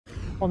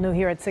Well, new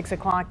here at 6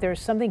 o'clock, there's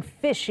something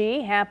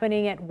fishy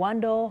happening at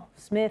Wendell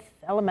Smith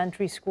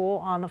Elementary School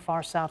on the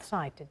far south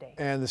side today.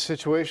 And the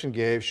situation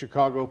gave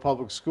Chicago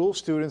public school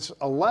students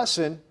a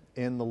lesson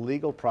in the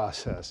legal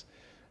process.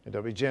 And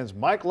WGN's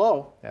Mike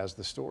Lowe has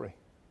the story.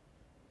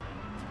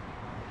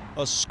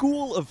 A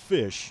school of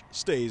fish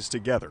stays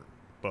together,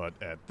 but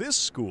at this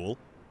school,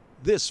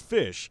 this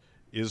fish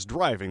is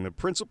driving the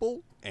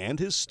principal and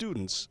his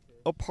students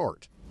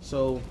apart.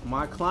 So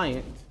my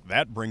client...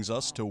 That brings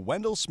us to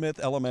Wendell Smith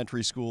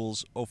Elementary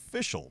School's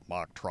official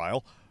mock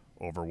trial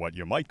over what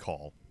you might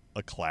call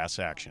a class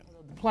action.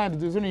 Plan to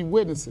do any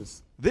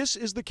witnesses. This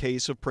is the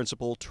case of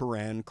Principal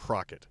Teran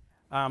Crockett.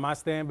 I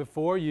stand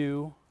before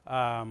you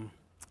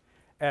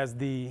as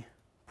the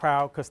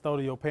proud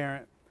custodial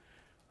parent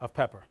of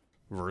Pepper.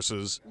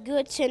 Versus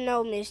Good to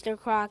know, Mr.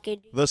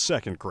 Crockett. the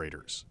second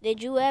graders.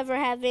 Did you ever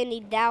have any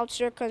doubts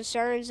or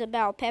concerns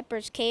about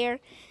Pepper's care?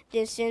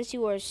 Then since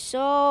you are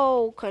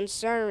so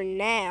concerned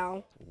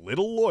now.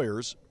 Little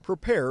lawyers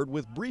prepared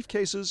with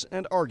briefcases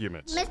and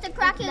arguments. Mr.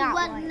 Crockett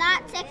was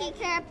not taking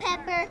care of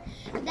Pepper.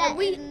 That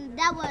would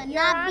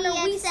not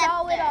be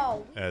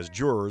accepted. As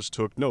jurors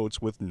took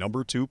notes with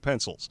number 2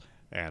 pencils,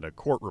 and a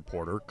court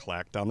reporter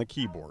clacked on the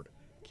keyboard,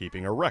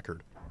 keeping a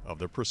record of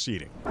the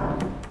proceeding.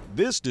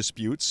 This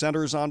dispute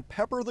centers on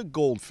Pepper the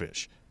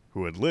goldfish,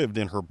 who had lived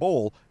in her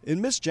bowl in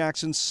Miss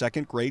Jackson's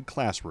second grade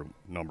classroom,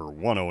 number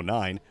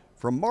 109,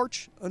 from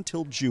March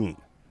until June.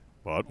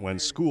 But when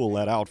school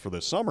let out for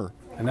the summer,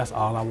 And that's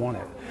all I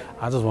wanted.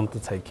 I just wanted to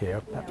take care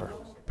of Pepper.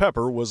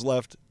 Pepper was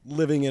left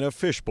living in a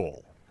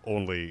fishbowl,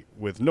 only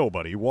with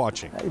nobody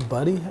watching. Hey,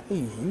 buddy.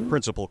 Hey, you.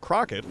 Principal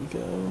Crockett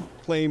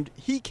claimed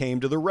he came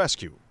to the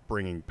rescue,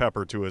 bringing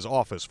Pepper to his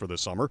office for the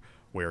summer,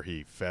 where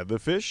he fed the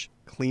fish,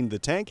 cleaned the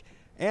tank,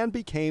 and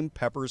became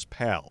Pepper's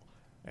pal.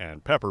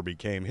 And Pepper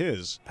became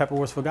his Pepper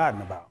was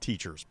forgotten about.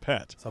 teacher's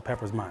pet. So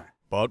Pepper's mine.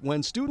 But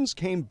when students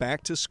came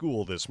back to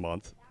school this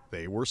month,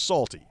 they were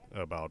salty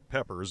about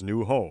Pepper's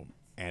new home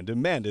and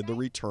demanded the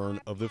return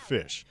of the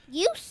fish.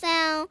 You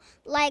sound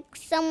like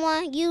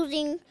someone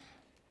using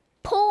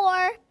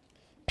poor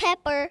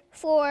Pepper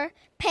for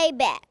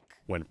payback.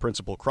 When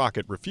Principal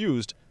Crockett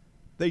refused,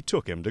 they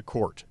took him to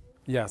court.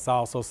 Yes, I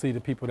also see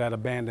the people that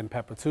abandoned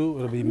Pepper too.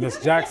 It'll be Miss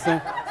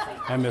Jackson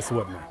and Miss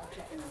Whitman.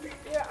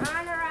 Your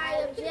Honor,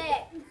 I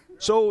object.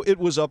 So it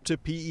was up to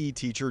PE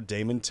teacher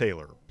Damon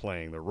Taylor,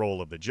 playing the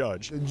role of the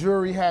judge, The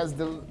jury has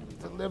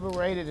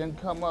deliberated and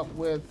come up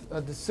with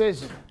a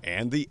decision.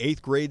 and the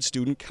 8th grade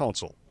student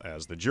council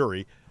as the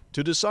jury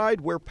to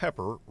decide where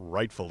Pepper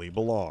rightfully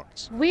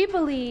belongs. We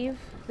believe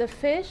the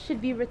fish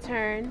should be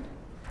returned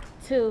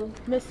to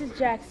Mrs.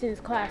 Jackson's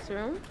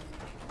classroom.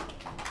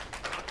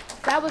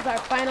 That was our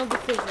final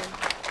decision.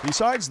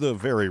 Besides the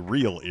very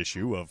real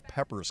issue of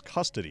Pepper's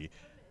custody,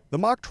 the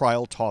mock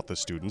trial taught the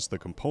students the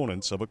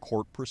components of a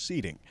court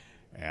proceeding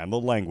and the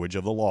language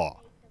of the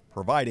law,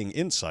 providing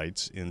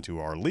insights into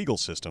our legal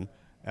system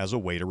as a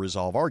way to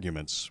resolve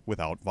arguments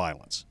without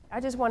violence. I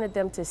just wanted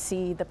them to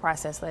see the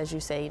process, as you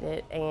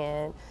stated,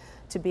 and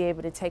to be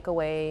able to take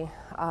away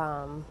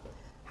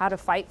how to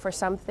fight for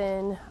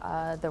something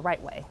the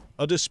right way.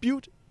 A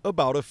dispute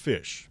about a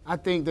fish. I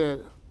think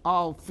that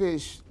all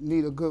fish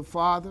need a good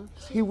father.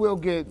 He will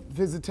get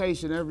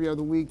visitation every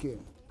other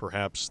weekend.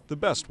 Perhaps the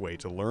best way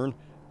to learn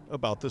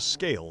about the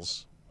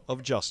scales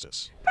of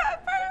justice.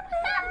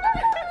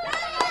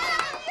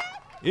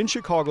 In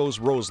Chicago's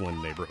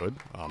Roseland neighborhood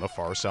on the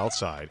far south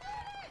side,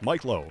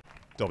 Mike Lowe,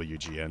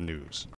 WGN News.